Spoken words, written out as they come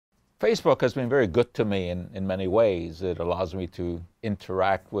Facebook has been very good to me in many ways. It allows me to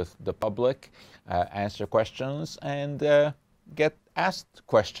interact with the public, answer questions, and get asked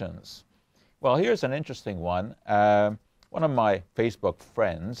questions. Well, here's an interesting one. One of my Facebook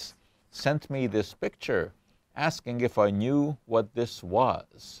friends sent me this picture asking if I knew what this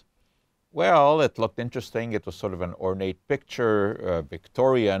was. Well, it looked interesting. It was sort of an ornate picture,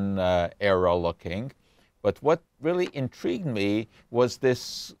 Victorian era looking. But what really intrigued me was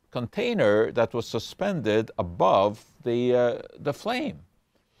this container that was suspended above the flame.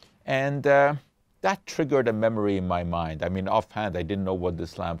 And that triggered a memory in my mind. I mean, offhand, I didn't know what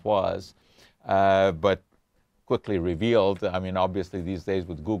this lamp was, but quickly revealed. I mean, obviously, these days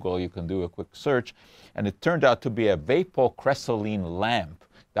with Google, you can do a quick search. And it turned out to be a Vapo-Cresolene lamp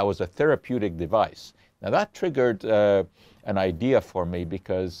that was a therapeutic device. Now, that triggered an idea for me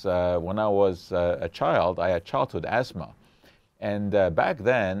because when I was a child, I had childhood asthma. And back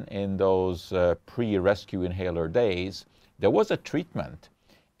then, in those pre-rescue inhaler days, there was a treatment.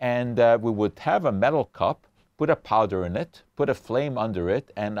 And we would have a metal cup, put a powder in it, put a flame under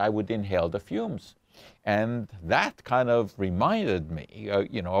it, and I would inhale the fumes. And that kind of reminded me,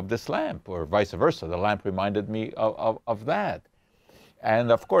 you know, of this lamp, or vice versa. The lamp reminded me of that.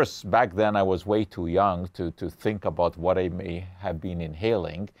 And of course, back then I was way too young to think about what I may have been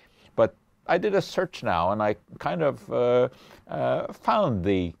inhaling. But I did a search now, and I kind of found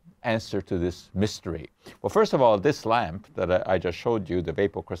the answer to this mystery. Well, first of all, this lamp that I just showed you, the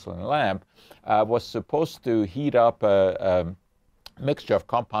Vapo-Cresolene lamp, was supposed to heat up a mixture of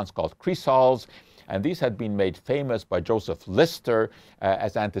compounds called cresols, and these had been made famous by Joseph Lister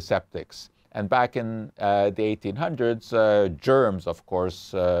as antiseptics. And back in the 1800s, germs, of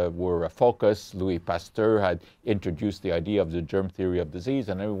course, were a focus. Louis Pasteur had introduced the idea of the germ theory of disease,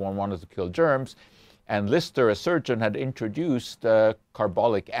 and everyone wanted to kill germs. And Lister, a surgeon, had introduced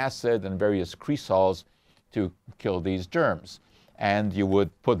carbolic acid and various cresols to kill these germs. And you would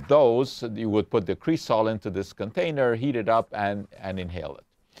put the cresol into this container, heat it up, and inhale it.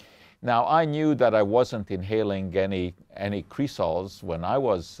 Now, I knew that I wasn't inhaling any cresols when I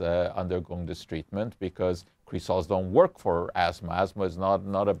was undergoing this treatment because cresols don't work for asthma. Asthma is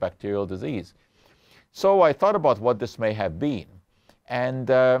not a bacterial disease. So I thought about what this may have been.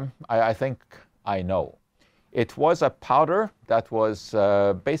 And I think I know. It was a powder that was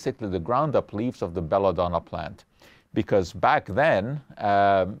basically the ground-up leaves of the belladonna plant. Because back then,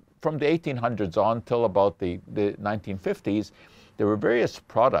 from the 1800s on till about the 1950s, there were various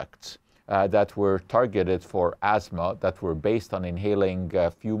products that were targeted for asthma that were based on inhaling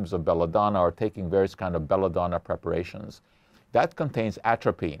fumes of belladonna or taking various kind of belladonna preparations. That contains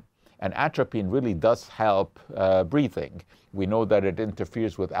atropine, and atropine really does help breathing. We know that it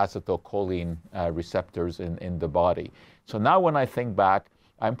interferes with acetylcholine receptors in the body. So now when I think back,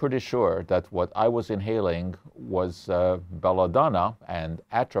 I'm pretty sure that what I was inhaling was belladonna and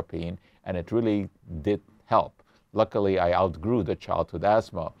atropine, and it really did help. Luckily, I outgrew the childhood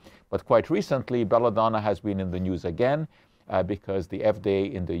asthma. But quite recently, belladonna has been in the news again because the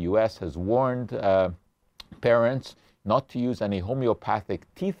FDA in the US has warned parents not to use any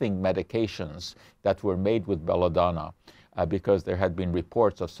homeopathic teething medications that were made with belladonna because there had been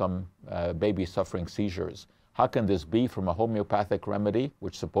reports of some babies suffering seizures. How can this be from a homeopathic remedy,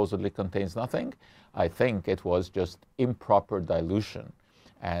 which supposedly contains nothing? I think it was just improper dilution.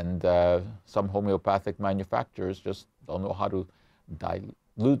 And some homeopathic manufacturers just don't know how to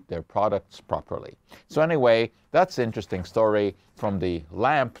dilute their products properly. So anyway, that's an interesting story from the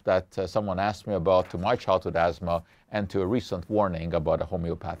lamp that someone asked me about to my childhood asthma and to a recent warning about a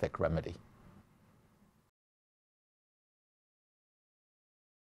homeopathic remedy.